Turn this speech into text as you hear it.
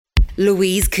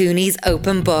Louise Cooney's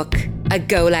Open Book, a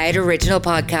Go Loud original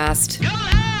podcast. Go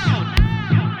loud!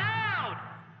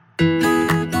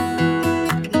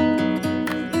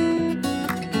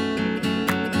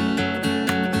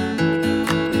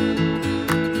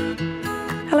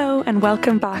 Hello and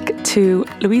welcome back to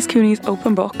Louise Cooney's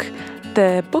Open Book,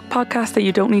 the book podcast that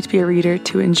you don't need to be a reader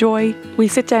to enjoy. We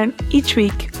sit down each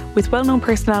week with well-known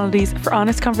personalities for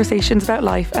honest conversations about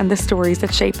life and the stories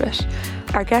that shape it.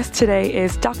 Our guest today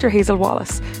is Dr. Hazel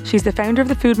Wallace. She's the founder of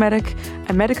The Food Medic,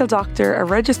 a medical doctor, a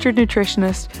registered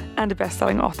nutritionist, and a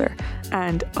best-selling author.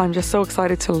 And I'm just so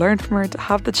excited to learn from her, to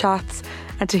have the chats,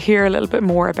 and to hear a little bit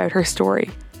more about her story.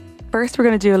 First, we're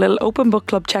going to do a little open book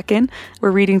club check-in.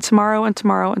 We're reading Tomorrow and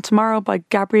Tomorrow and Tomorrow by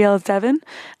Gabrielle Zevin.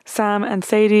 Sam and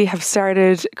Sadie have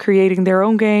started creating their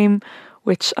own game,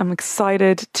 which I'm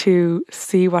excited to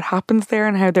see what happens there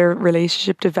and how their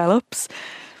relationship develops.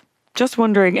 Just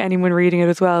wondering, anyone reading it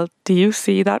as well, do you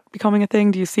see that becoming a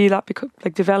thing? Do you see that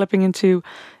developing into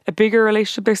a bigger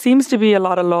relationship? There seems to be a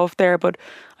lot of love there, but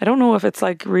I don't know if it's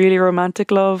like really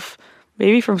romantic love,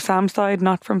 maybe from Sam's side,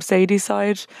 not from Sadie's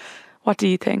side. What do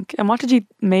you think? And what did you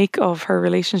make of her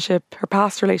relationship, her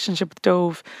past relationship with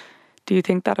Dove? Do you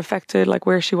think that affected like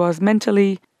where she was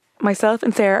mentally? Myself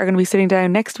and Sarah are going to be sitting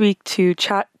down next week to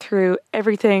chat through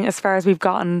everything as far as we've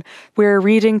gotten. We're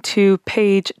reading to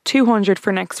page 200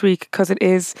 for next week because it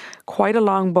is quite a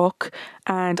long book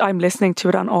and I'm listening to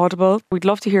it on Audible. We'd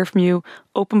love to hear from you.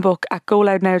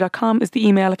 openbook@goloudnow.com is the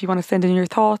email if you want to send in your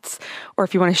thoughts or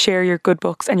if you want to share your good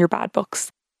books and your bad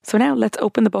books. So now let's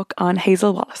open the book on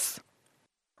Hazel Wallace.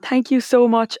 Thank you so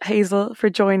much, Hazel, for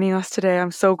joining us today.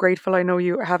 I'm so grateful. I know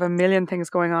you have a million things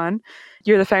going on.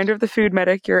 You're the founder of The Food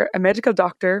Medic. You're a medical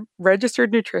doctor,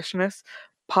 registered nutritionist,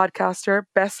 podcaster,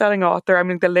 best-selling author. I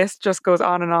mean, the list just goes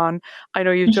on and on. I know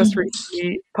you've just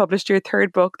recently published your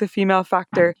third book, The Female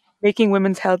Factor, Making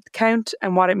Women's Health Count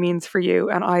and What It Means for You.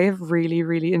 And I have really,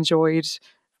 really enjoyed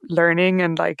learning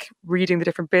and like reading the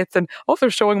different bits and also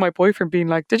showing my boyfriend being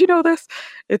like, did you know this?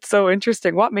 It's so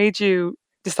interesting. What made you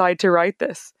decide to write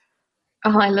this?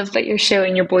 Oh, I love that you're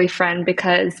showing your boyfriend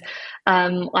because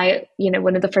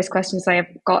one of the first questions I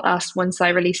got asked once I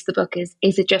released the book is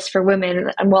it just for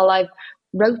women? And while I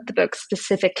wrote the book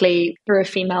specifically through a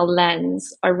female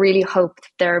lens, I really hope that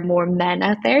there are more men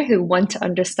out there who want to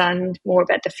understand more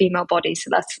about the female body. So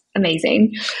that's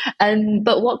amazing.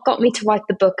 But what got me to write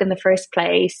the book in the first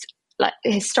place, like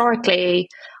historically,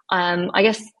 I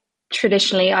guess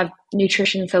traditionally,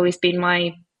 nutrition's always been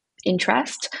my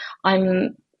interest.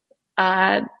 I'm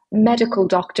a medical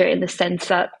doctor in the sense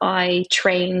that I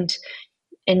trained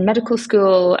in medical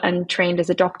school and trained as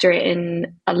a doctor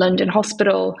in a London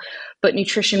hospital, but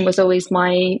nutrition was always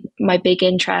my big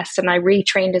interest, and I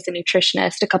retrained as a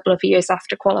nutritionist a couple of years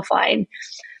after qualifying.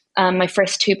 My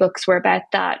first two books were about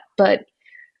that, but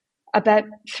about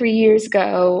 3 years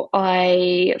ago,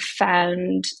 I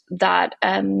found that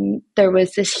there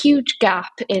was this huge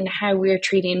gap in how we're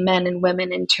treating men and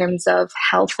women in terms of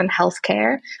health and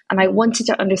healthcare. And I wanted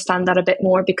to understand that a bit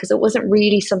more because it wasn't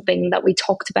really something that we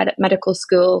talked about at medical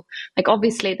school. Like,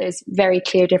 obviously, there's very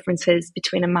clear differences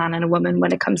between a man and a woman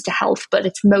when it comes to health, but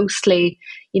it's mostly,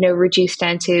 reduced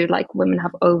down to like women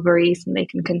have ovaries and they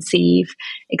can conceive,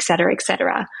 et cetera, et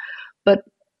cetera. But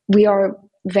we are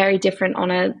very different on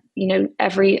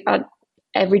every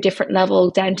different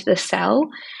level down to the cell.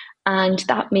 And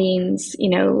that means,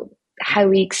 how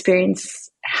we experience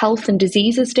health and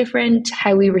disease is different,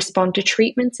 how we respond to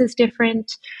treatments is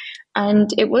different.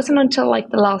 And it wasn't until like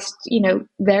the last,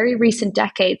 very recent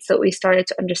decades that we started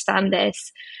to understand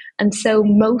this. And so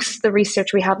most of the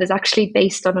research we have is actually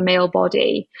based on a male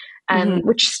body,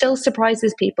 which still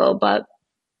surprises people. But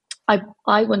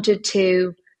I wanted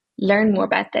to learn more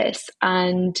about this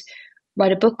and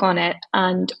write a book on it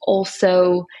and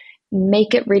also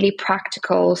make it really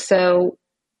practical. So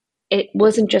it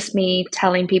wasn't just me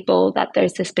telling people that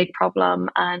there's this big problem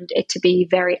and it to be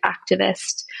very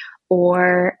activist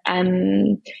or,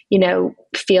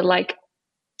 feel like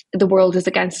the world is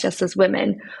against us as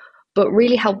women, but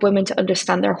really help women to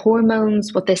understand their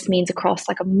hormones, what this means across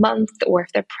like a month, or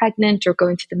if they're pregnant or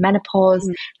going through the menopause,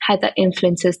 how that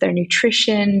influences their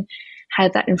nutrition, how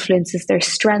that influences their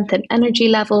strength and energy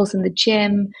levels in the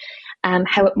gym,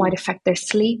 how it might affect their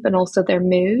sleep and also their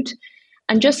mood,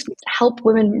 and just help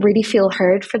women really feel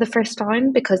heard for the first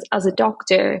time. Because as a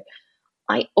doctor,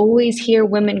 I always hear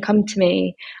women come to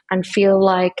me and feel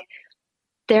like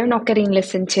they're not getting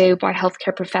listened to by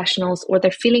healthcare professionals, or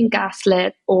they're feeling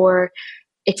gaslit, or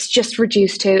it's just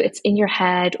reduced to it's in your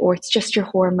head, or it's just your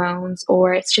hormones,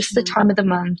 or it's just the time of the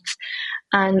month.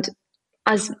 And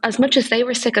as much as they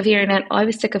were sick of hearing it, I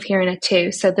was sick of hearing it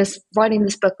too. So this writing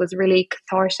this book was really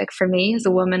cathartic for me as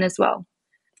a woman as well.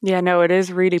 Yeah, no, it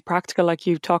is really practical. Like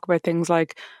you talk about things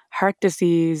like heart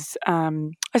disease, I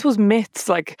suppose myths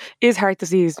like, is heart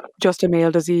disease just a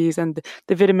male disease, and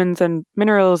the vitamins and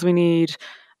minerals we need,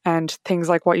 and things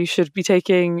like what you should be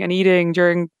taking and eating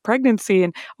during pregnancy,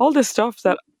 and all this stuff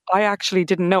that I actually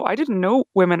didn't know. I didn't know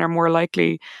women are more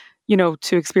likely,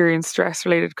 to experience stress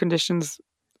related conditions,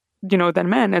 than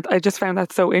men. I just found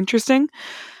that so interesting.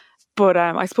 But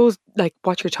I suppose like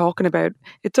what you're talking about,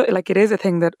 it is a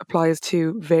thing that applies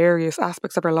to various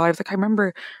aspects of our lives. Like I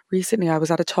remember recently I was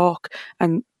at a talk,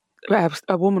 and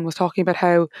a woman was talking about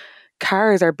how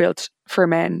cars are built for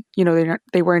men.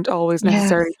 They weren't always Yes.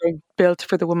 necessarily built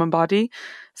for the woman body.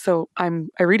 So I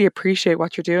really appreciate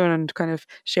what you're doing and kind of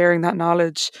sharing that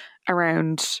knowledge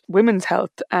around women's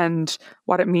health and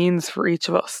what it means for each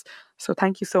of us. So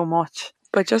thank you so much.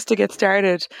 But just to get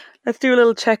started, let's do a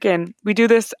little check-in. We do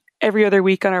this every other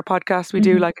week on our podcast. We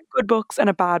do Mm-hmm. like a good books and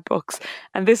a bad books.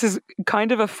 And this is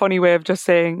kind of a funny way of just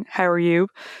saying, how are you?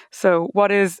 So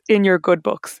what is in your good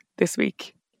books this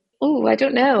week? Oh, I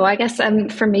don't know. I guess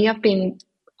for me,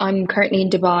 I'm currently in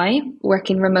Dubai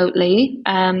working remotely,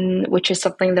 which is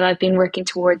something that I've been working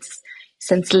towards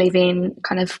since leaving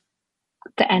kind of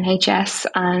the NHS,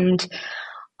 and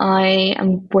I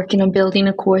am working on building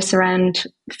a course around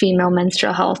female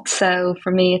menstrual health. So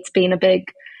for me, it's been a big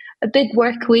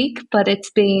work week, but it's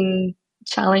been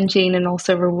challenging and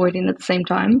also rewarding at the same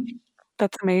time.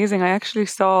 That's amazing. I actually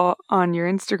saw on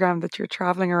your Instagram that you're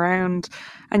traveling around,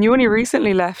 and you only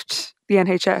recently left the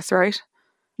NHS, right?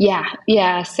 Yeah,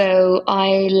 yeah. So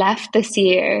I left this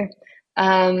year,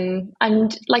 and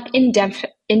like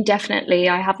indefinitely.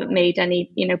 I haven't made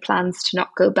any, plans to not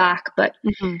go back. But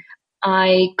Hmm.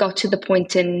 I got to the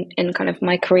point in kind of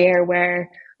my career where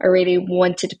I really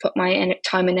wanted to put my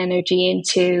time and energy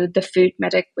into the Food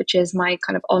Medic, which is my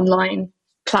kind of online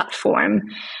platform,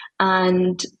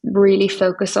 and really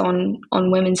focus on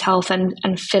women's health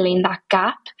and filling that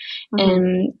gap Hmm.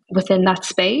 in within that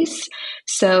space.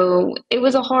 So it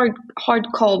was a hard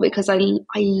call because I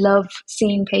love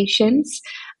seeing patients,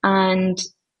 and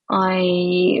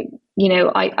I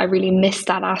I really miss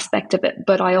that aspect of it,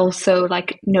 but I also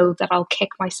like know that I'll kick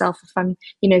myself if I'm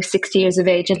 60 years of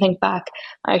age and think back,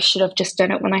 I should have just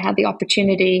done it when I had the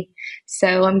opportunity.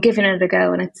 So I'm giving it a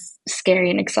go, and it's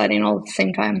scary and exciting all at the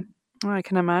same time. I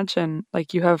can imagine.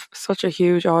 Like you have such a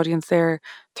huge audience there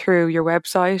through your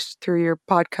website, through your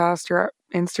podcast, your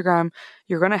Instagram.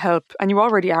 You're going to help, and you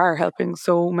already are helping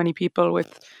so many people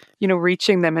with,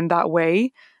 reaching them in that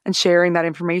way and sharing that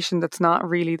information that's not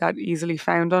really that easily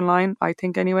found online, I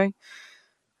think anyway.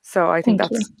 So I think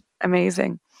Thank you. that's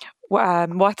amazing.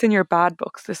 What's in your bad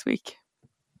books this week?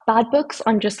 Bad books,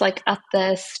 I'm just like at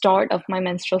the start of my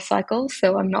menstrual cycle,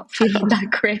 so I'm not feeling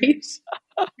that great.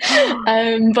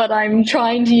 But I'm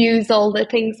trying to use all the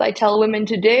things I tell women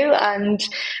to do and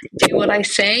do what I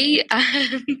say.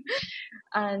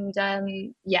 And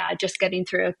yeah, just getting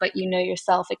through it. But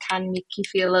yourself, it can make you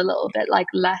feel a little bit like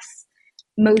less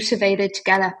motivated to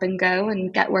get up and go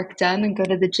and get work done and go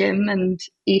to the gym and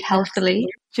eat healthily.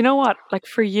 Do you know what? Like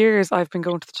for years, I've been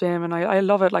going to the gym and I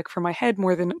love it, like for my head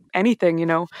more than anything.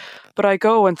 But I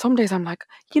go and some days I'm like,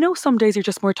 some days you're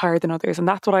just more tired than others. And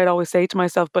that's what I'd always say to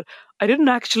myself. But I didn't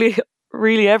actually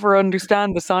really ever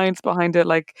understand the science behind it.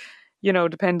 Like,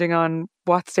 depending on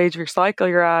what stage of your cycle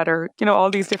you're at, or, all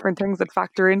these different things that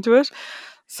factor into it.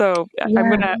 So Yeah.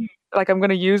 I'm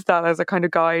gonna use that as a kind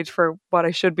of guide for what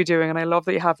I should be doing. And I love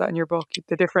that you have that in your book,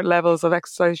 the different levels of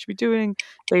exercise you should be doing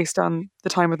based on the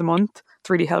time of the month. It's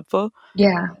really helpful.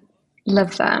 Yeah.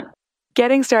 Love that.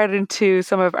 Getting started into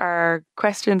some of our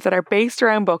questions that are based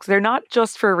around books. They're not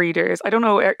just for readers. I don't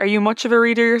know, are you much of a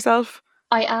reader yourself?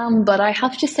 I am, but I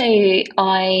have to say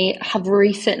I have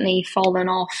recently fallen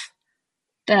off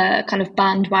the kind of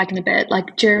bandwagon a bit. Like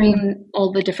Mm. during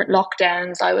all the different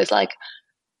lockdowns, I was like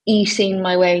eating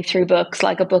my way through books,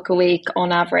 like a book a week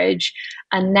on average.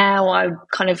 And now I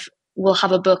kind of will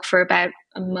have a book for about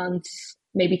a month,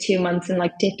 maybe 2 months, and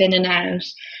like dip in and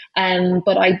out.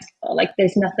 But I like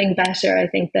there's nothing better, I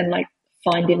think, than like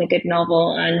finding a good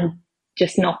novel and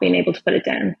just not being able to put it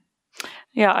down.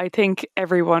 Yeah, I think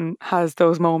everyone has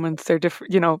those moments. They're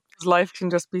different, 'cause life can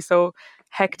just be so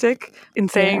hectic. In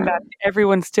saying Yeah. that,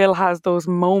 everyone still has those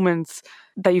moments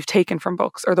that you've taken from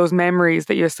books, or those memories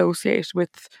that you associate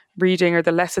with reading, or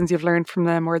the lessons you've learned from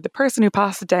them, or the person who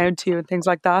passed it down to you, and things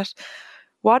like that.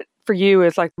 What for you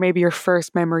is like maybe your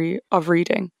first memory of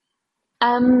reading?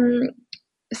 Um,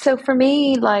 so for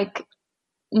me, like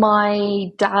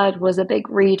my dad was a big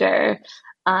reader,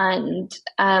 and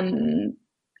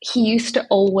he used to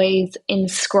always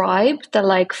inscribe the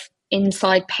like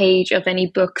inside page of any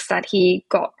books that he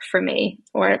got for me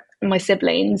or my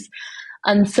siblings.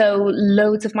 And so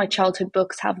loads of my childhood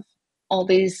books have all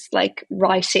these like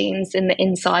writings in the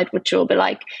inside, which will be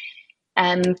like,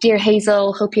 Dear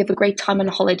Hazel, hope you have a great time on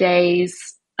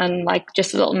holidays. And like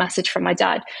just a little message from my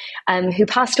dad, who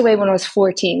passed away when I was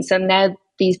 14. So now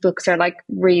these books are like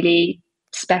really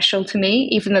special to me,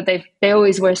 even though they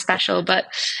always were special. But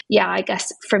yeah, I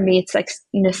guess for me, it's like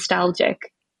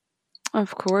nostalgic.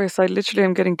 Of course, I literally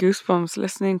am getting goosebumps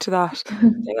listening to that. I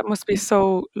think that must be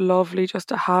so lovely just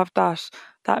to have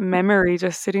that memory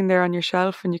just sitting there on your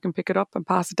shelf, and you can pick it up and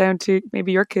pass it down to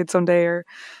maybe your kid someday, or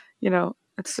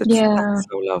it's Yeah. that's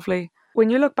so lovely. When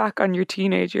you look back on your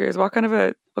teenage years, what kind of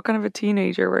a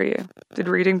teenager were you? Did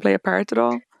reading play a part at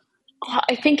all?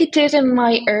 I think it did in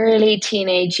my early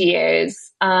teenage years.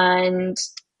 And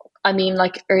I mean,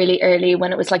 like early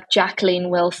when it was like Jacqueline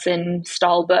Wilson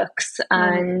style books.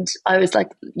 Mm. And I was like,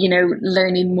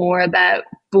 learning more about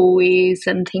boys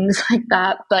and things like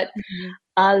that. But Mhm.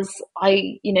 as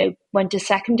I, went to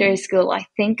secondary school, I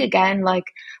think again,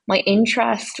 like my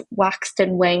interest waxed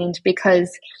and waned because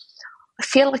I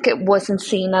feel like it wasn't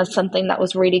seen as something that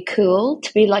was really cool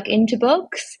to be like into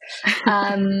books.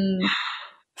 Um,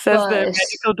 Says the but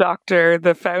medical doctor,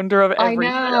 the founder of I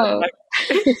everything. know.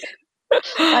 Like,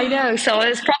 I know. So I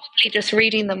was probably just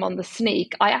reading them on the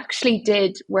sneak. I actually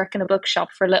did work in a bookshop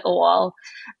for a little while.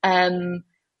 And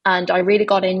I really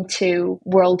got into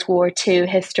World War II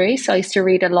history. So I used to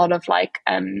read a lot of like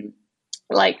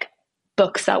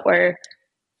books that were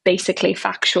basically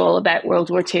factual about World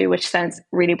War II, which sounds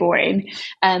really boring.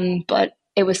 But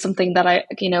it was something that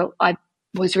I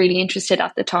was really interested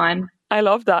at the time. I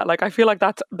love that. Like, I feel like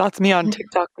that's me on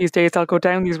TikTok these days. I'll go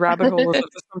down these rabbit holes of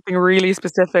just something really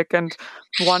specific and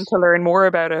want to learn more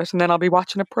about it, and then I'll be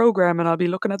watching a program and I'll be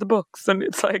looking at the books, and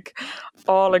it's like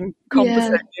all Yeah.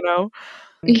 encompassing.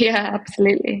 Yeah,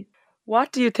 absolutely.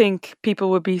 What do you think people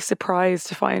would be surprised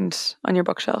to find on your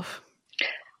bookshelf?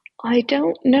 I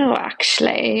don't know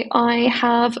actually. I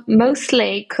have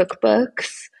mostly cookbooks,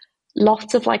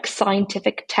 lots of like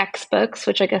scientific textbooks,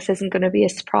 which I guess isn't going to be a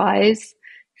surprise,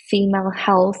 female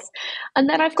health. And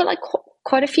then I've got like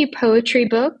quite a few poetry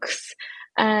books,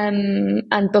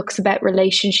 and books about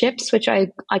relationships, which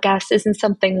I guess isn't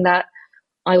something that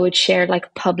I would share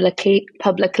like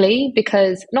publicly,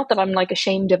 because not that I'm like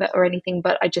ashamed of it or anything,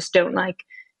 but I just don't like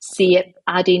see it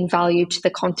adding value to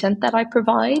the content that I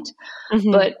provide.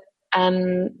 Mm-hmm. But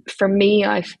for me,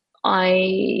 I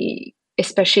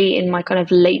especially in my kind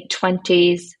of late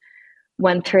 20s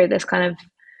went through this kind of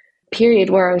period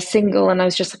where I was single, and I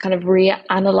was just kind of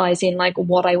reanalyzing like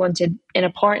what I wanted in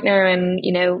a partner, and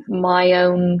my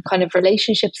own kind of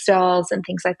relationship styles and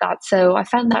things like that. So I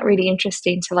found that really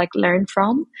interesting to like learn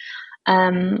from.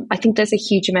 I think there's a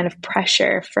huge amount of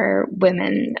pressure for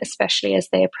women, especially as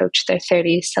they approach their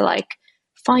 30s, to like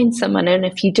find someone, and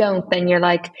if you don't, then you're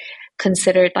like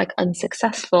considered like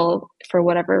unsuccessful for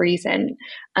whatever reason.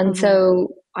 And Mm-hmm.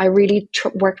 so I really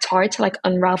worked hard to like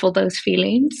unravel those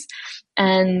feelings,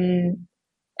 and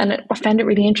I found it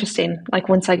really interesting. Like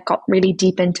once I got really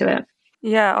deep into it.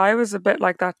 Yeah, I was a bit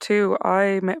like that too.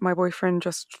 I met my boyfriend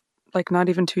just like not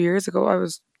even 2 years ago. I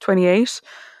was 28,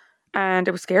 and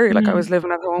it was scary. Like, I was Mm.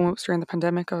 living at home. It was during the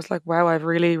pandemic. I was like, wow, I've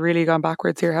really, really gone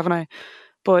backwards here, haven't I?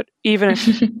 But even if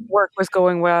work was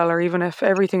going well, or even if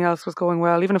everything else was going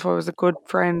well, even if I was a good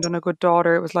friend and a good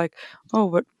daughter, it was like, oh,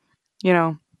 but you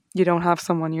know, you don't have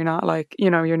someone. You're not like,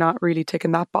 you're not really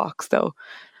ticking that box though.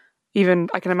 Even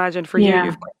I can imagine for you,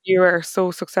 Yeah. you are so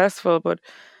successful, but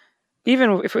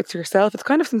even if it's yourself, it's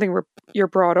kind of something where you're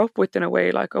brought up with in a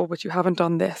way, like, oh, but you haven't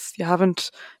done this, you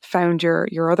haven't found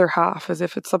your other half, as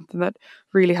if it's something that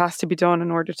really has to be done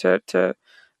in order to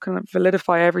kind of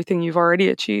validify everything you've already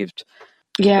achieved.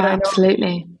 But Yeah, I know,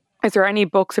 absolutely. is there any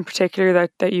books in particular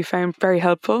that you found very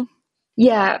helpful?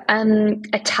 Yeah,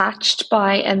 Attached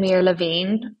by Amir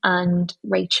Levine and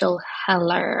Rachel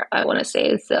Heller, I want to say,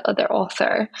 is the other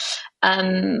author.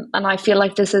 And I feel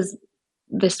like this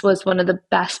was one of the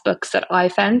best books that I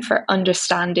found for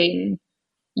understanding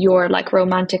your like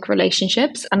romantic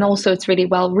relationships, and also it's really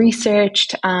well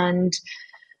researched, and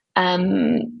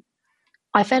um,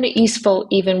 I found it useful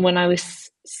even when I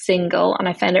was single, and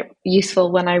I found it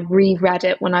useful when I reread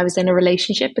it when I was in a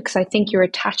relationship, because I think your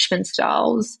attachment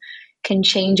styles can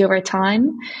change over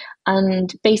time.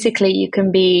 And basically, you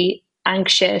can be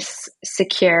anxious,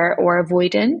 secure, or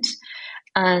avoidant.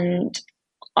 And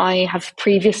I have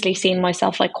previously seen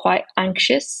myself like quite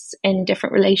anxious in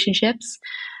different relationships.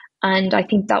 And I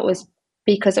think that was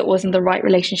because it wasn't the right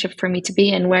relationship for me to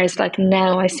be in. Whereas, like,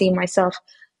 now I see myself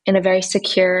in a very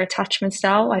secure attachment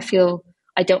style. I feel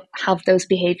I don't have those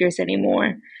behaviors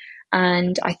anymore.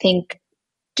 And I think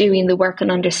doing the work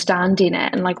and understanding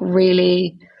it and like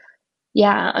really,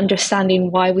 yeah,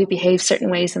 understanding why we behave certain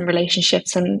ways in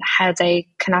relationships and how they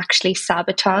can actually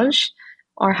sabotage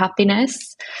our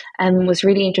happiness was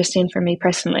really interesting for me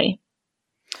personally.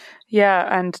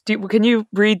 Yeah, and can you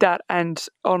read that and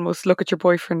almost look at your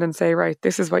boyfriend and say, right,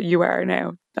 this is what you are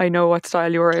now. I know what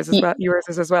style yours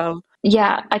is as well.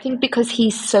 Yeah, I think because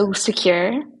he's so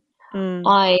secure,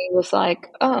 I was like,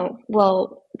 oh,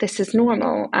 well, this is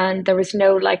normal. And there was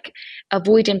no like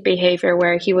avoidant behavior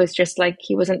where he was just like,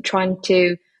 he wasn't trying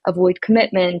to avoid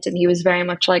commitment and he was very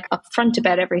much like upfront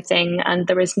about everything. And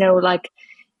there was no like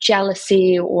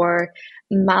jealousy or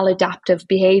maladaptive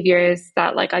behaviors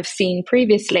that like I've seen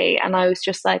previously. And I was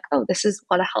just like, oh, this is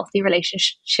what a healthy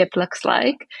relationship looks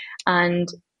like. And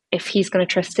if he's going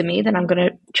to trust in me, then I'm going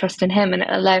to trust in him. And it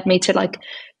allowed me to like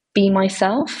be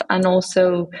myself and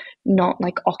also not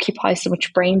like occupy so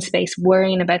much brain space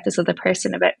worrying about this other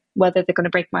person, about whether they're going to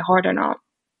break my heart or not.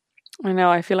 I know.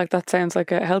 I feel like that sounds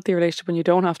like a healthy relationship when you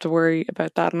don't have to worry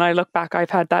about that. And I look back,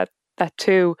 I've had that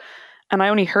too. And I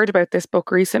only heard about this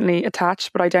book recently,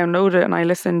 Attached, but I downloaded it and I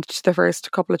listened to the first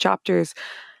couple of chapters.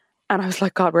 And I was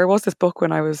like, God, where was this book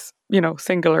when I was,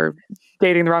 single or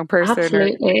dating the wrong person?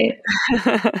 Absolutely.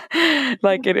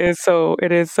 Like it is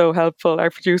so helpful. Our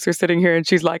producer's sitting here and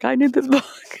she's like, I need this book.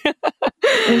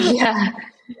 Yeah.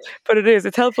 But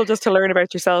it's helpful just to learn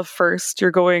about yourself first.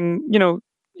 You're going,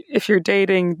 if you're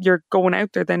dating, you're going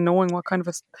out there then knowing what kind of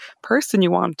a person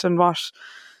you want and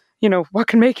what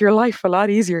can make your life a lot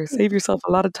easier, save yourself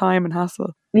a lot of time and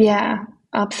hassle. Yeah,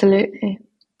 absolutely.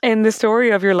 In the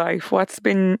story of your life, what's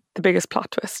been the biggest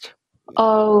plot twist?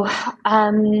 Oh,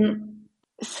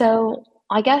 so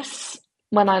I guess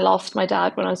when I lost my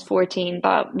dad when I was 14,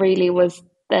 that really was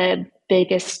the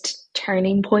biggest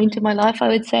turning point in my life, I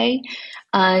would say.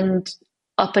 And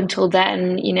up until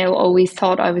then, always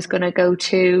thought I was going to go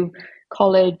to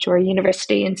college or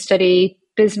university and study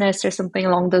business or something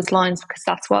along those lines because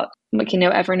that's what,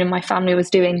 everyone in my family was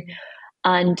doing.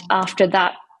 And after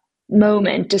that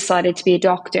moment, decided to be a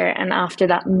doctor. And after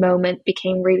that moment,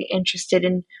 became really interested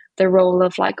in the role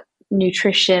of like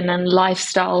nutrition and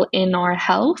lifestyle in our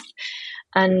health.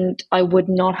 And I would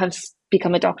not have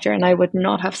become a doctor and I would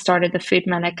not have started the Food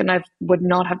Medic and I would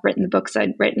not have written the books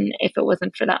I'd written if it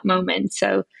wasn't for that moment.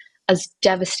 So as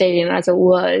devastating as it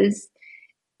was,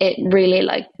 it really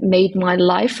like made my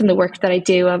life and the work that I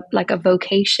do like a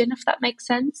vocation, if that makes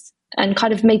sense, and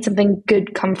kind of made something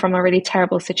good come from a really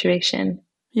terrible situation.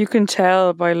 You can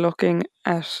tell by looking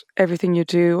at everything you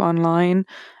do online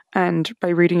and by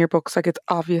reading your books, like it's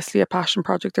obviously a passion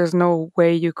project. There's no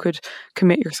way you could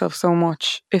commit yourself so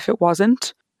much if it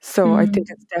wasn't. So I think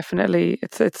it's definitely,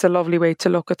 it's a lovely way to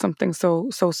look at something so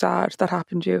sad that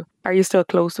happened to you. Are you still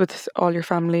close with all your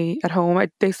family at home?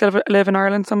 They still live in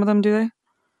Ireland, some of them, do they?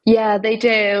 Yeah, they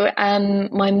do.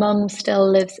 My mum still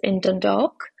lives in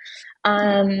Dundalk.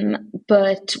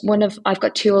 But I've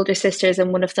got two older sisters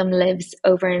and one of them lives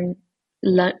over in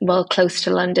close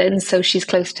to London, so she's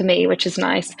close to me, which is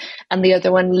nice. And the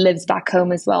other one lives back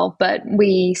home as well. But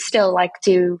we still like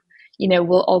to,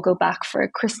 we'll all go back for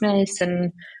Christmas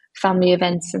and family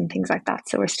events and things like that.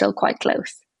 So we're still quite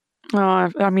close. Oh,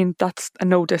 I mean, that's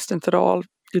no distance at all.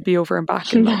 You'd be over and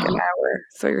back in like an hour.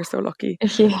 So you're so lucky.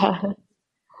 Yeah.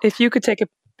 If you could take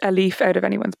a leaf out of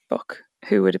anyone's book,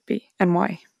 who would it be and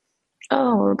why?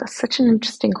 Oh, that's such an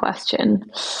interesting question.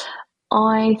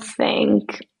 I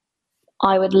think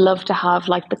I would love to have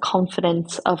like the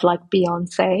confidence of like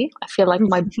Beyonce. I feel like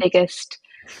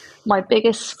my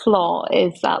biggest flaw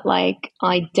is that like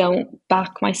I don't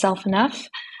back myself enough,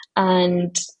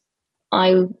 and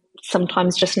I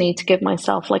sometimes just need to give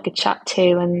myself like a chat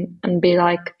to and be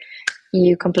like,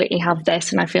 you completely have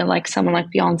this. And I feel like someone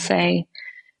like Beyonce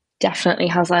definitely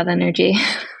has that energy.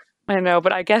 I know,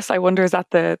 but I guess I wonder, is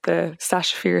that the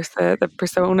Sasha Fierce, the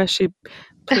persona she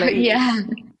plays?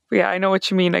 Yeah, I know what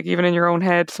you mean. Like even in your own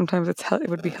head, sometimes it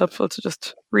would be helpful to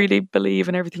just really believe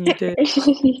in everything you did.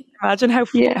 Imagine how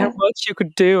much you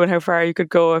could do and how far you could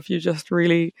go if you just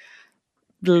really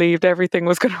believed everything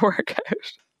was going to work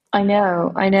out. I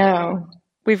know.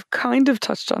 We've kind of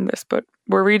touched on this, but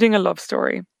we're reading a love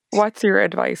story. What's your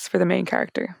advice for the main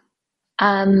character?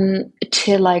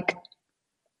 To like,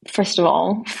 first of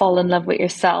all, fall in love with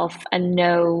yourself and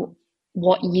know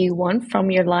what you want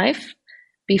from your life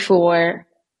before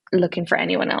looking for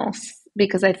anyone else.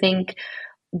 Because I think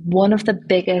one of the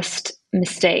biggest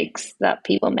mistakes that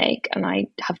people make, and I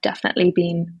have definitely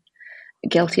been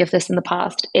guilty of this in the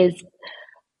past, is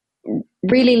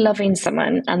really loving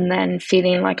someone and then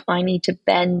feeling like I need to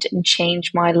bend and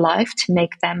change my life to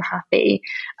make them happy.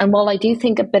 And while I do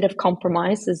think a bit of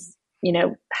compromise is,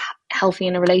 healthy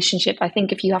in a relationship, I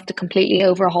think if you have to completely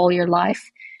overhaul your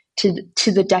life to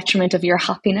the detriment of your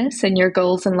happiness and your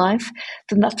goals in life,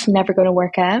 then that's never going to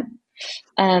work out.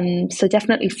 So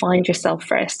definitely find yourself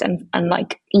first and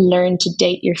like learn to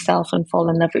date yourself and fall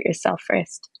in love with yourself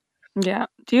first. Yeah.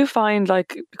 Do you find,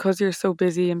 like, because you're so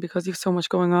busy and because you've so much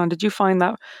going on, did you find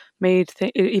that made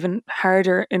it even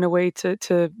harder in a way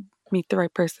to meet the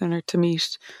right person or to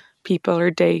meet people or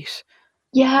date?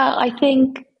 Yeah, I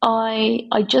think I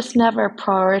just never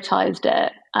prioritized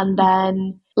it. And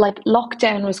then like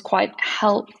lockdown was quite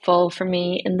helpful for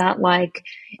me in that like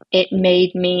it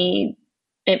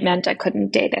meant I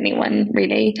couldn't date anyone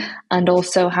really, and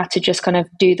also had to just kind of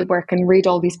do the work and read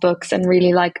all these books and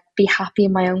really like be happy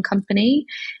in my own company.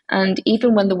 And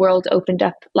even when the world opened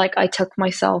up, like I took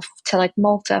myself to like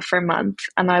Malta for a month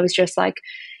and I was just like,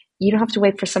 you don't have to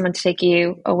wait for someone to take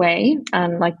you away,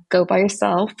 and like go by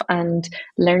yourself and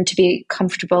learn to be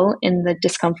comfortable in the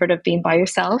discomfort of being by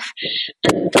yourself.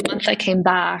 And the month I came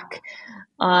back,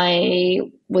 I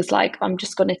was like, I'm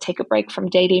just going to take a break from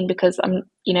dating because I'm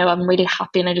really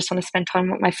happy and I just want to spend time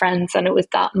with my friends. And it was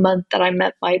that month that I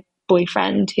met my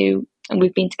boyfriend and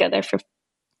we've been together for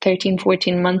 13,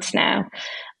 14 months now.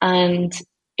 And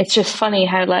it's just funny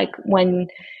how like when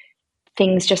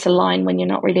things just align when you're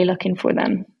not really looking for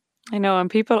them. I know, and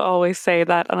people always say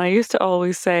that, and I used to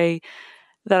always say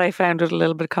that I found it a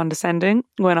little bit condescending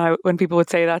when people would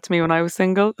say that to me when I was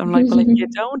single. I'm like, well, if you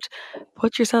don't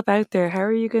put yourself out there, how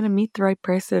are you going to meet the right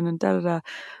person and da da da?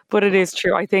 But it is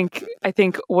true. I think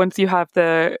once you have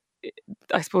I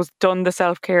suppose, done the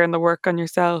self-care and the work on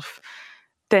yourself,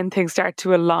 then things start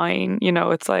to align.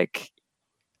 It's like,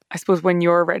 I suppose, when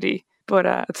you're ready. But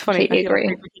it's funny. I Completely feel like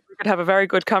agree. we could have a very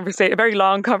good conversation, a very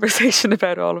long conversation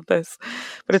about all of this.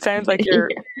 But it sounds like you're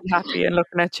happy, and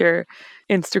looking at your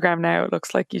Instagram now, it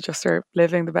looks like you just are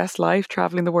living the best life,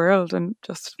 traveling the world and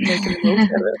just making the most of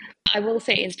it. I will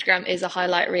say Instagram is a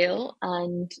highlight reel,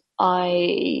 and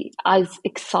as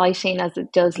exciting as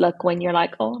it does look when you're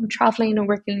like, oh, I'm traveling and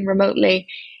working remotely,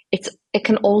 there's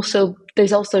also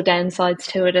downsides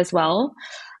to it as well.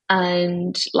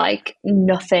 And like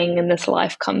nothing in this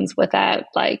life comes without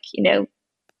like,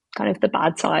 kind of the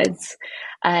bad sides.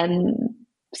 Um,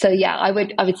 so yeah, I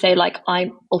would say like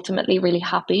I'm ultimately really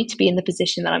happy to be in the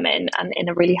position that I'm in and in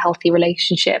a really healthy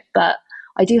relationship. But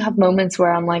I do have moments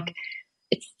where I'm like,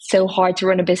 it's so hard to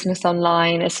run a business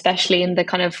online, especially in the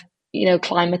kind of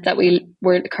climate that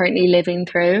we're currently living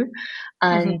through.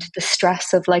 And the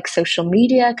stress of like social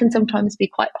media can sometimes be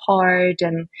quite hard,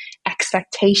 and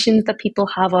expectations that people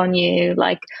have on you,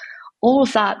 like all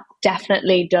of that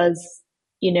definitely does,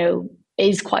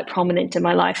 is quite prominent in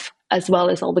my life, as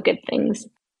well as all the good things.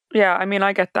 Yeah, I mean,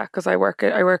 I get that because I work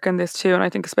in this too, and I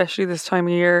think especially this time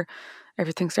of year,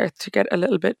 everything starts to get a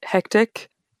little bit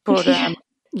hectic. But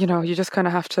you just kind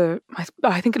of have to.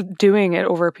 I think doing it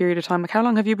over a period of time. Like, how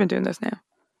long have you been doing this now?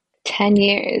 10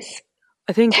 years.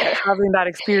 I think having that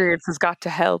experience has got to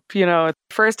help.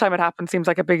 First time it happens seems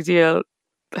like a big deal.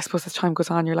 I suppose as time goes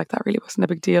on, you're like, that really wasn't a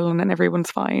big deal, and then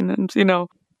everyone's fine. And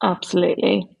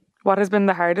Absolutely. What has been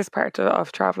the hardest part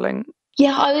of traveling?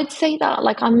 Yeah, I would say that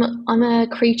like I'm a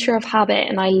creature of habit,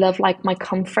 and I love like my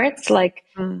comforts. Like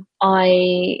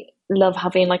I love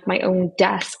having like my own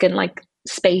desk and like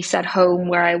space at home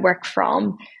where I work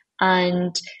from,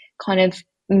 and kind of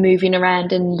moving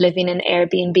around and living in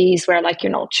Airbnbs where like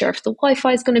you're not sure if the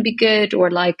Wi-Fi is going to be good,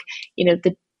 or like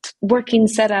the working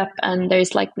setup, and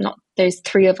there's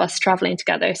three of us traveling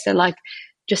together, so like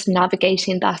just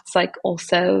navigating that's like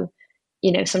also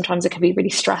sometimes it can be really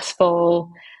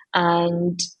stressful.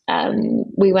 And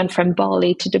we went from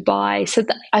Bali to Dubai, so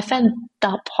I found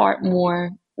that part more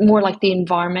like the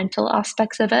environmental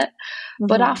aspects of it.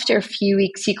 But after a few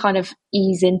weeks you kind of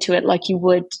ease into it like you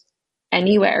would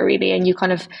anywhere really, and you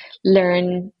kind of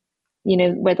learn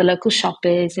where the local shop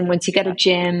is, and once you get a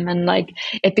gym, and like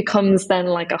it becomes then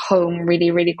like a home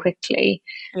really, really quickly.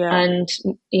 And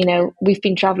we've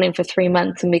been traveling for 3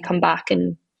 months and we come back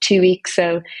in 2 weeks,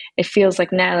 so it feels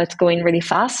like now it's going really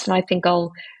fast, and I think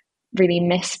I'll really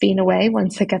miss being away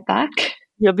once I get back.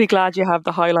 You'll be glad you have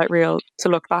the highlight reel to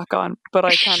look back on. But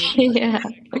I can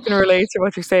I can relate to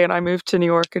what you're saying. I moved to New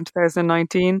York in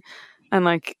 2019, and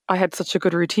like I had such a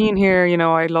good routine here.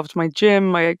 I loved my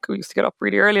gym. I used to get up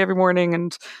really early every morning,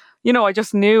 and I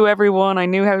just knew everyone. I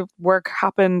knew how work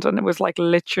happened, and it was like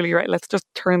literally, right, let's just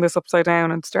turn this upside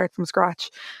down and start from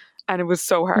scratch. And it was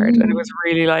so hard, and it was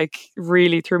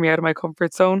really threw me out of my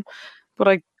comfort zone.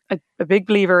 But a big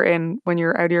believer in when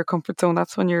you're out of your comfort zone.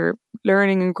 That's when you're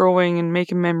learning and growing and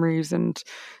making memories and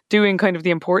doing kind of the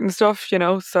important stuff,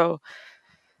 So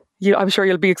I'm sure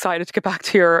you'll be excited to get back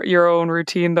to your own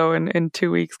routine though in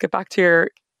 2 weeks. Get back to your,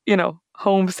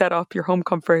 home setup, your home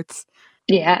comforts.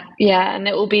 Yeah, yeah, and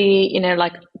it will be,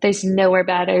 like there's nowhere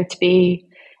better to be,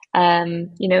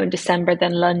 in December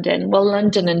than London. Well,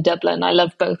 London and Dublin, I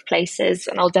love both places,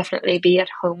 and I'll definitely be at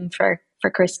home for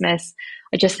Christmas.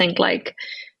 I just think like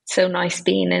it's so nice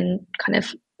being in kind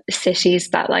of cities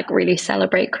that like really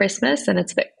celebrate Christmas, and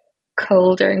it's a bit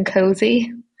colder and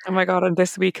cozy. Oh my God, and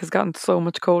this week has gotten so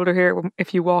much colder here.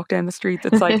 If you walk down the streets,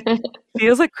 it's like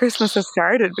feels like Christmas has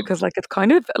started because like it's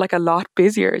kind of like a lot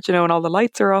busier, and all the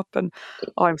lights are up and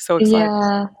I'm so excited.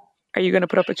 Yeah. Are you going to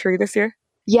put up a tree this year?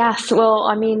 Yes, well,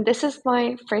 I mean, this is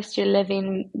my first year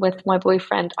living with my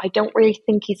boyfriend. I don't really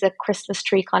think he's a Christmas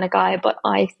tree kind of guy, but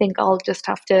I think I'll just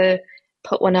have to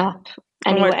put one up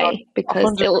Oh my God, anyway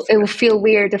because 100%. it will feel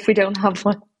weird if we don't have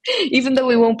one. Even though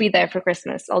we won't be there for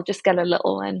Christmas, I'll just get a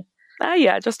little one.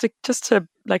 Yeah, just to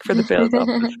like for the build up,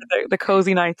 for the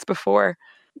cozy nights before.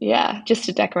 Yeah, just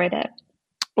to decorate it.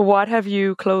 What have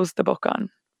you closed the book on?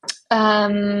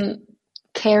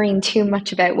 Caring too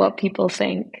much about what people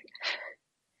think.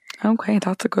 Okay,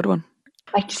 that's a good one.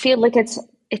 I feel like it's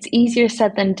easier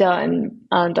said than done,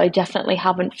 and I definitely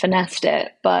haven't finessed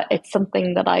it, but it's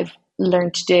something that I've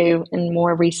learned to do in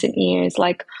more recent years.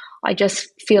 Like I just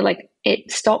feel like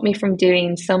it stopped me from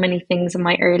doing so many things in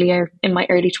my early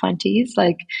 20s,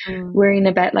 like worrying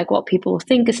about like what people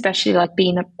think, especially like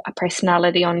being a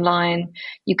personality online.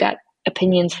 You get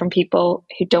opinions from people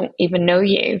who don't even know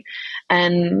you.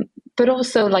 But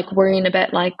also like worrying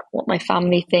about like what my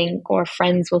family think or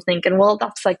friends will think. And well,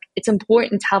 that's like, it's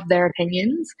important to have their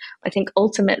opinions. I think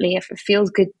ultimately, if it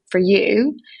feels good for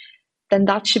you, then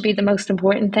that should be the most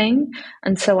important thing.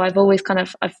 And so I've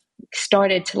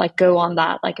started to like go on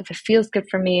that. Like if it feels good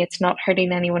for me, it's not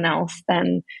hurting anyone else,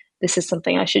 then this is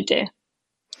something I should do.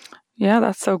 Yeah,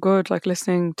 that's so good. Like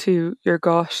listening to your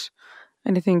gut.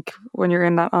 And I think when you're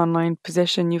in that online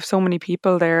position, you've so many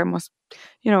people there. It must,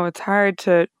 it's hard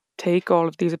to take all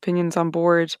of these opinions on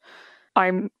board.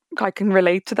 I can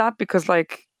relate to that because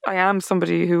like I am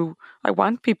somebody who I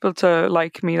want people to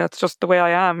like me. That's just the way I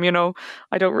am,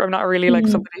 I'm not really like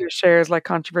Mm. somebody who shares like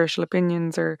controversial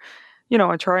opinions or,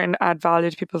 I try and add value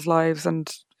to people's lives.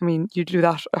 And I mean, you do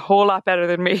that a whole lot better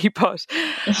than me, but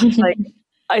like,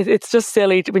 it's just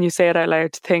silly when you say it out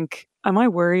loud to think, am I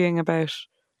worrying about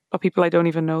what people I don't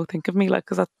even know think of me? Like,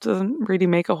 because that doesn't really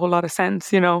make a whole lot of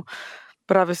sense,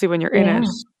 But obviously, when you're in Yeah.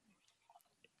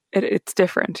 it's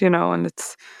different, and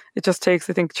it just takes,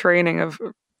 I think, training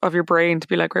of your brain to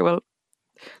be like, right, well,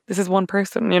 this is one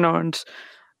person, and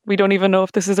we don't even know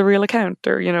if this is a real account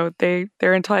or,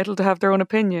 they're entitled to have their own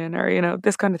opinion or,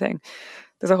 this kind of thing.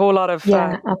 There's a whole lot of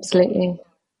Yeah, absolutely.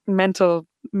 mental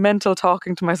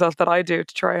talking to myself that I do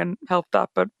to try and help that.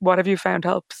 But what have you found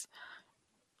helps?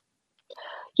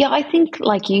 Yeah, I think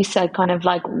like you said, kind of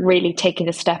like really taking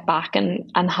a step back and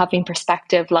having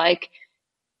perspective, like,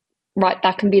 right,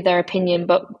 that can be their opinion,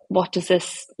 but what does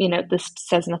this, this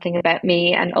says nothing about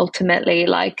me. And ultimately,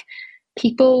 like,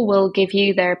 people will give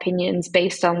you their opinions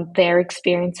based on their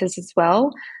experiences as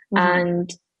well. Mm-hmm. And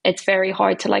it's very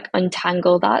hard to like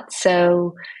untangle that.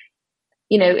 So,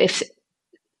 if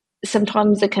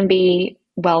sometimes it can be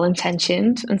well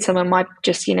intentioned and someone might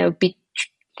just, be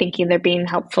thinking they're being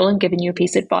helpful and giving you a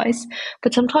piece of advice.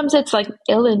 But sometimes it's like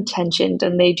ill intentioned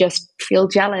and they just feel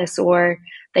jealous or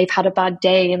they've had a bad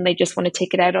day and they just want to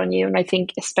take it out on you. And I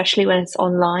think, especially when it's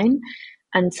online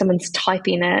and someone's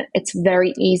typing it, it's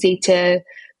very easy to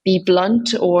be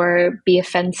blunt or be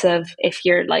offensive if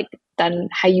you're like, than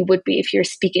how you would be if you're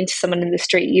speaking to someone in the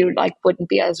street. You like wouldn't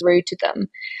be as rude to them.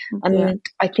 And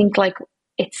I think like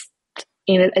it's,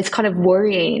 it's kind of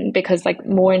worrying because like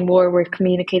more and more we're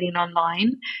communicating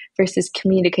online versus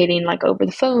communicating like over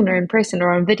the phone or in person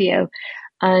or on video.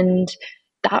 And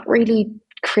that really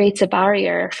creates a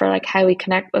barrier for like how we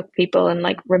connect with people and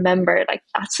like remember like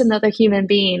that's another human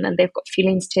being and they've got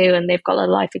feelings too and they've got a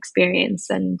life experience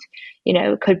and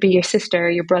it could be your sister or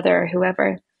your brother or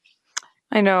whoever.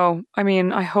 I know. I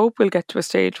mean, I hope we'll get to a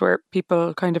stage where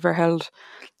people kind of are held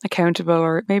accountable,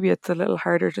 or maybe it's a little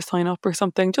harder to sign up or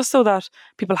something, just so that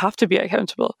people have to be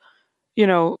accountable,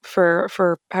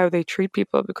 for how they treat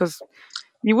people, because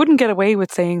you wouldn't get away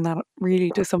with saying that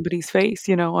really to somebody's face,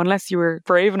 unless you were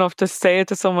brave enough to say it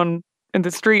to someone in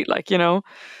the street,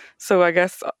 So I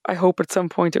guess I hope at some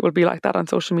point it will be like that on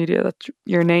social media, that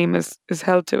your name is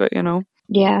held to it,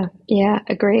 Yeah,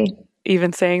 agree.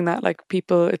 Even saying that, like,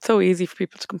 people, it's so easy for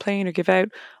people to complain or give out.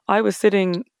 I was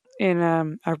sitting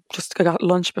I got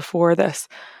lunch before this,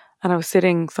 and I was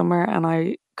sitting somewhere, and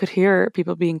I could hear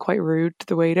people being quite rude to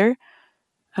the waiter,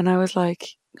 and I was like,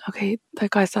 okay,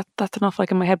 guys, that's enough.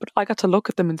 Like in my head, but I got to look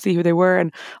at them and see who they were,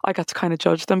 and I got to kind of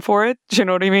judge them for it. Do you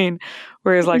know what I mean?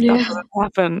 Whereas like that Yeah. doesn't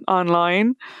happen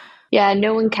online. Yeah,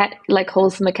 no one can like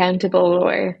holds them accountable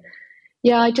or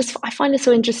yeah, I find it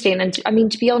so interesting. And I mean,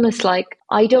 to be honest, like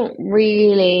I don't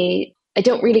really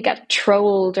get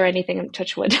trolled or anything in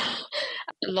touch wood.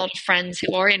 A lot of friends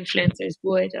who are influencers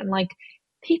would, and like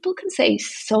people can say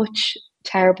such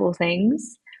terrible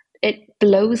things. It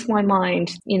blows my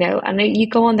mind, you know. And you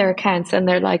go on their accounts and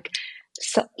they're like,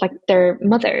 like they're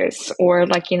mothers or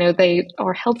like they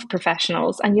are health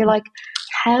professionals, and you're like,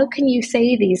 how can you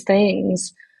say these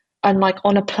things and like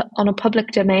on a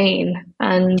public domain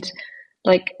and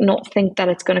like not think that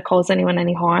it's going to cause anyone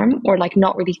any harm or like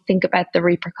not really think about the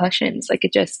repercussions? Like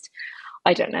it just,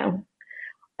 I don't know.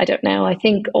 I don't know. I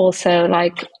think also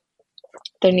like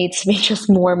there needs to be just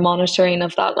more monitoring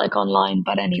of that like online.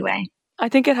 But anyway, I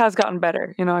think it has gotten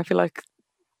better. I feel like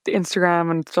the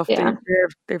Instagram and stuff, yeah.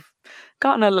 they've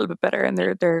gotten a little bit better, and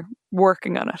they're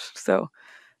working on it. So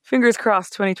fingers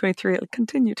crossed, 2023 it'll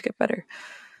continue to get better.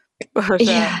 But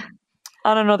Yeah.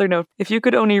 on another note, if you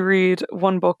could only read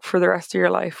one book for the rest of your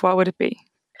life, what would it be?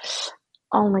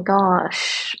 Oh my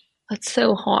gosh, that's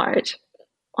so hard.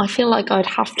 I feel like I'd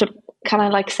have to. Can I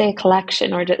like say a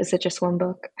collection, or is it just one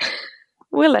book?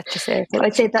 We'll let you say it. Can I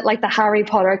say that like the Harry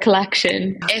Potter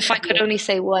collection? If I could only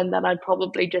say one, then I'd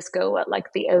probably just go at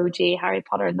like the OG Harry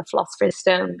Potter and the Philosopher's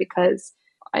Stone, because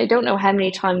I don't know how many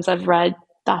times I've read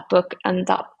that book and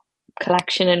that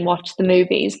collection and watched the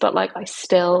movies, but like I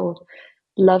still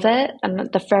love it. And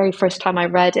the very first time I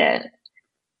read it,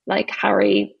 like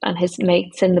Harry and his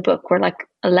mates in the book were like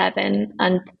 11,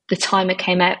 and the time it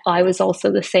came out I was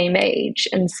also the same age,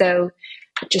 and so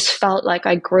it just felt like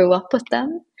I grew up with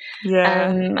them. Yeah.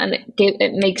 And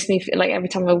it makes me feel like every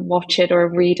time I watch it or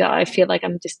read it, I feel like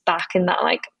I'm just back in that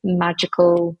like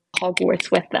magical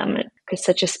Hogwarts with them. It's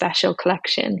such a special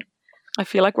collection. I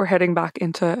feel like we're heading back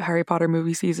into Harry Potter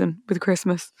movie season with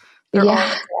Christmas. They're Yeah.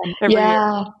 all on every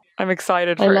year. I'm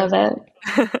excited for I love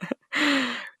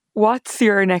it. What's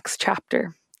your next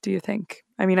chapter, do you think?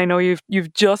 I mean, I know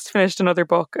you've just finished another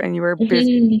book and you were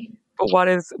busy, but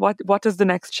what does the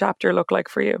next chapter look like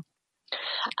for you?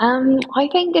 I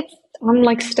think I'm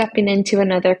like stepping into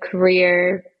another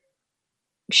career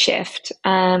shift.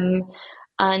 And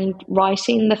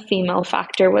writing The Female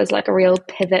Factor was like a real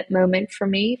pivot moment for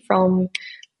me, from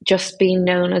just being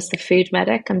known as the food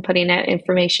medic and putting out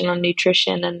information on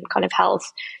nutrition and kind of health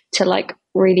to like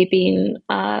really being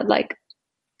like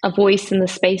a voice in the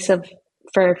space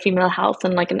for female health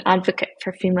and like an advocate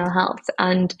for female health.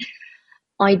 And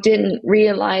I didn't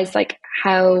realize like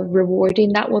how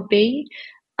rewarding that would be,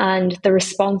 and the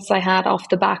response I had off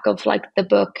the back of like the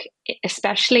book,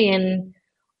 especially in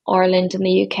Ireland and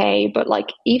the UK, but like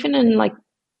even in like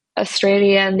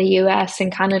Australia and the US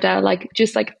and Canada, like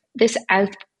just like this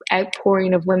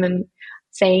outpouring of women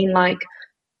saying like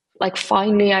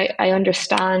finally I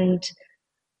understand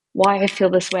why I feel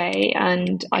this way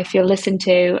and I feel listened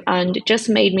to, and it just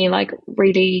made me like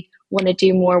really want to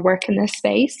do more work in this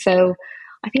space. So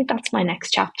I think that's my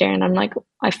next chapter, and I'm like,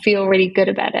 I feel really good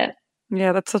about it.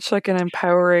 Yeah, that's such like an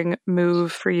empowering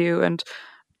move for you. And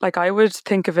like I would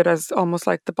think of it as almost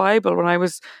like the Bible when I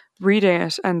was reading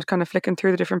it and kind of flicking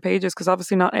through the different pages, because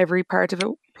obviously not every part of it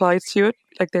applies to it.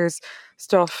 Like there's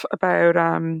stuff about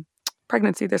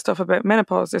pregnancy, there's stuff about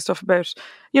menopause, there's stuff about,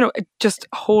 just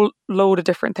a whole load of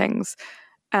different things.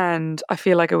 And I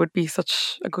feel like it would be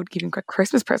such a good even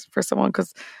Christmas present for someone,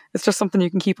 because it's just something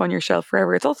you can keep on your shelf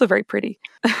forever. It's also very pretty.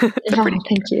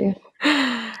 Thank you.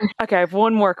 Okay, I have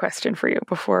one more question for you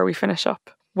before we finish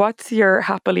up. What's your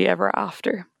happily ever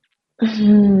after?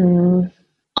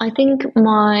 I think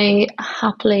my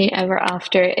happily ever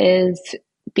after is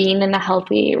being in a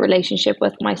healthy relationship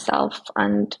with myself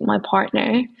and my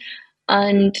partner,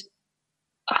 and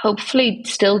hopefully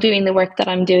still doing the work that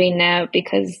I'm doing now,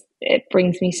 because it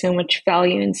brings me so much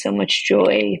value and so much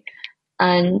joy.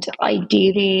 And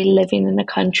ideally living in a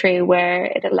country where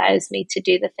it allows me to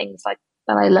do the things like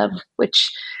that I love,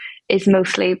 which is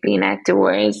mostly being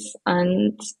outdoors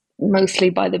and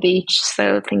mostly by the beach.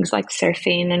 So things like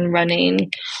surfing and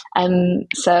running.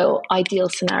 So ideal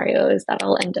scenario is that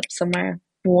I'll end up somewhere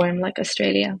warm like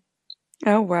Australia.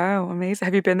 Oh, wow. Amazing.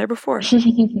 Have you been there before?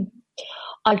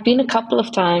 I've been a couple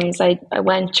of times. I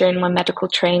went during my medical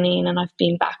training and I've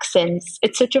been back since.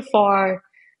 It's such a far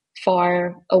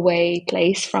away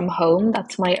place from home.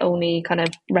 That's my only kind of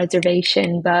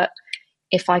reservation. But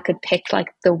if I could pick like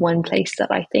the one place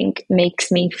that I think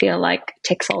makes me feel like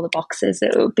ticks all the boxes,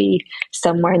 it would be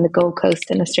somewhere in the Gold Coast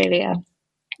in Australia.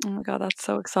 Oh my God, that's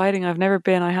so exciting. I've never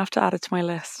been. I have to add it to my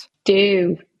list.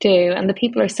 Do. And the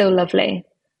people are so lovely.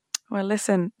 Well,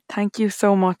 listen, thank you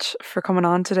so much for coming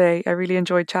on today. I really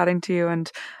enjoyed chatting to you,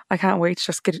 and I can't wait to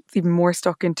just get even more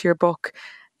stuck into your book.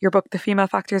 Your book, The Female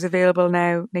Factor, is available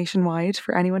now nationwide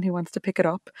for anyone who wants to pick it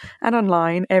up, and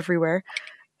online everywhere.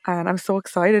 And I'm so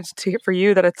excited for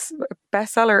you that it's a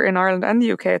bestseller in Ireland and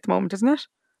the UK at the moment, isn't it?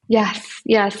 Yes,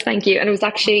 thank you. And it was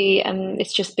actually,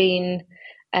 it's just been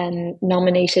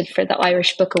nominated for the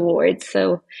Irish Book Awards.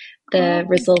 So the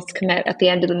results come out at the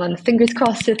end of the month. Fingers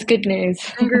crossed, it's good news.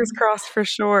 Fingers crossed for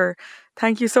sure.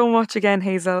 Thank you so much again,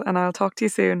 Hazel, and I'll talk to you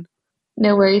soon.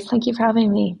 No worries. Thank you for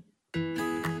having me.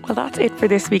 Well, that's it for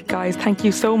this week, guys. Thank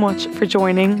you so much for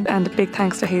joining, and a big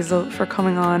thanks to Hazel for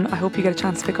coming on. I hope you get a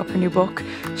chance to pick up her new book.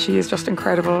 She is just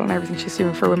incredible, and everything she's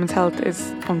doing for women's health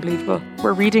is unbelievable.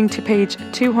 We're reading to page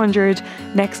 200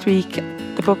 next week.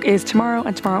 The book is tomorrow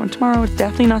and tomorrow and tomorrow. It's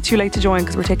definitely not too late to join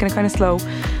because we're taking it kind of slow.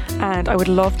 And I would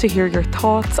love to hear your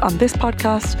thoughts on this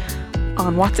podcast,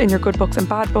 on what's in your good books and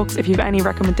bad books. If you have any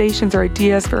recommendations or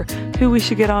ideas for who we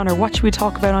should get on or what should we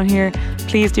talk about on here,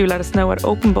 please do let us know at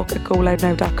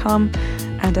openbook@goloudnow.com.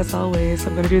 And as always,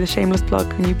 I'm going to do the shameless plug.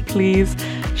 Can you please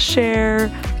share,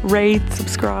 rate,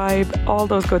 subscribe, all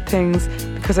those good things,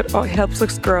 because it helps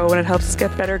us grow and it helps us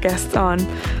get better guests on.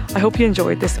 I hope you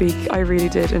enjoyed this week. I really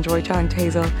did enjoy chatting to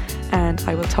Hazel, and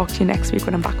I will talk to you next week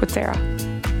when I'm back with Sarah.